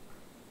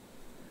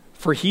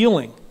for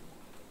healing,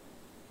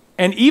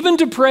 and even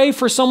to pray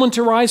for someone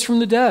to rise from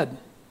the dead,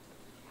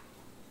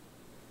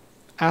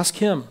 ask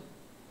Him.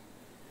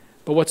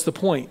 But what's the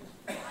point?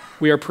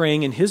 We are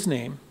praying in His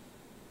name,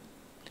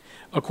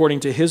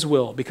 according to His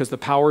will, because the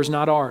power is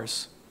not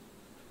ours.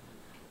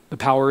 The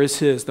power is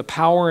His. The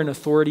power and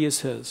authority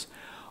is His.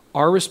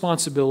 Our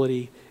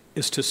responsibility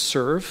is to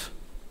serve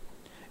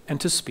and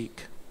to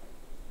speak.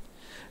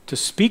 To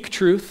speak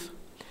truth,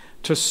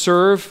 to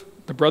serve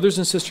the brothers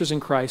and sisters in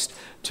Christ,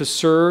 to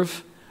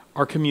serve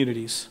our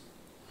communities.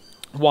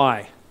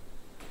 Why?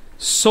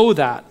 So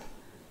that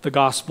the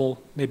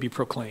gospel may be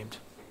proclaimed.